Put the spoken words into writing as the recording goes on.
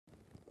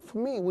for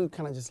me, we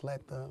kind of just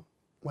let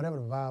whatever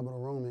the vibe of the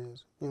room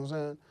is. You know what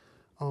I'm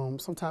saying?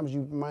 Sometimes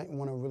you might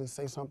want to really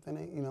say something.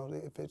 You know,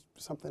 if it's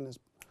something that's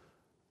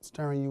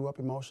stirring you up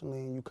emotionally,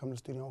 and you come to the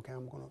studio, okay,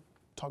 I'm gonna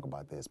talk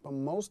about this. But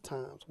most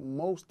times,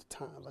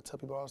 I tell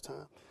people all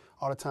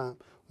the time,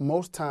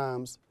 most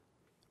times,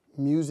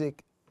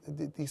 music,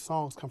 these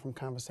songs come from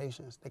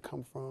conversations. They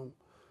come from,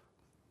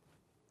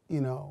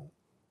 you know,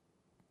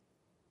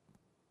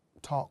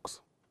 talks.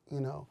 You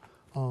know,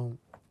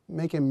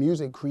 making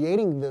music,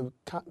 creating the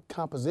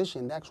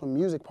composition, the actual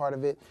music part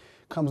of it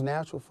comes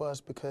natural for us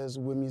because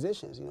we're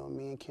musicians. You know,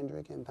 me and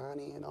Kendrick and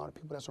Donnie and all the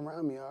people that's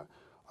around me are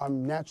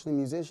naturally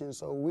musicians.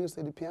 So we'll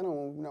sit at the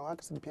piano, you know, I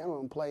can sit at the piano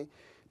and play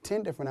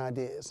 10 different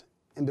ideas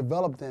and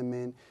develop them,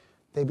 and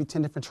they'd be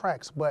 10 different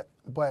tracks. But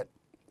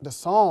the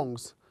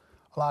songs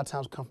a lot of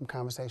times come from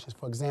conversations.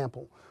 For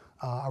example,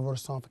 I wrote a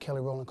song for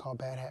Kelly Rowland called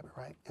Bad Habit,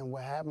 right? And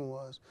what happened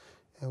was,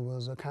 it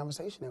was a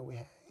conversation that we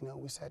had. You know,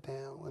 we sat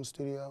down in the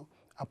studio,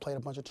 I played a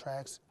bunch of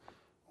tracks.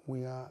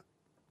 We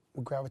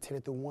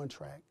gravitated through one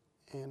track,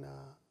 and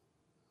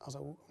I was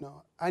like,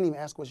 no, I didn't even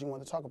ask what she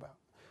wanted to talk about.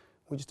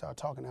 We just started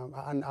talking.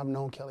 I've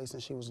known Kelly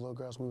since she was a little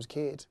girl, so we was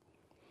kids.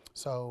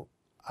 So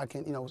I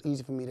can, you know, it was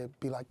easy for me to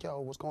be like,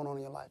 yo, what's going on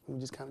in your life? And we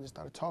just kind of just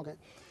started talking.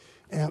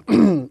 And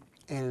he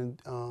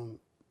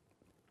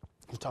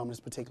was talking about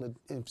this particular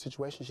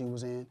situation she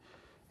was in,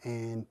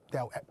 and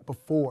that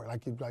before,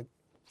 like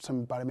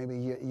somebody maybe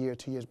a year,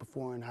 2 years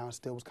before, and how it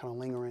still was kind of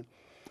lingering.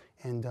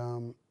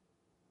 And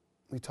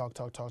we talked.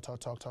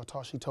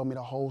 She told me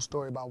the whole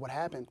story about what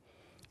happened.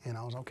 And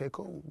I was, okay,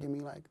 cool, give me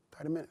like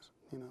 30 minutes,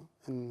 you know.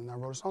 And I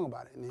wrote a song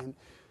about it. And then,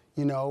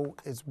 you know,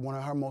 it's one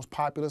of her most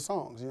popular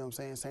songs, you know what I'm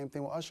saying? Same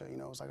thing with Usher, you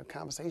know, it's like a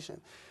conversation.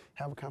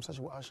 Have a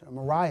conversation with Usher.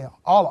 Mariah,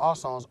 all of our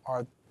songs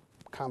are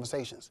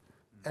conversations.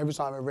 Every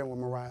song I've ever written with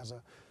Mariah is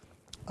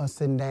us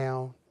sitting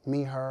down,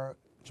 me, her,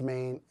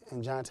 Jermaine,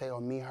 and Jonte, or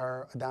me,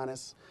 her,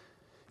 Adonis,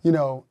 you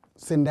know,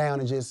 sitting down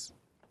and just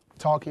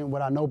talking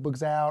with our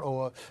notebooks out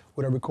or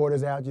with our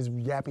recorders out, just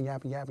yapping,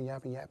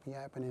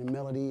 and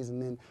melodies,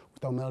 and then we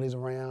throw melodies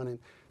around, and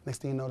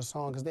next thing you know, the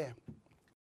song is there.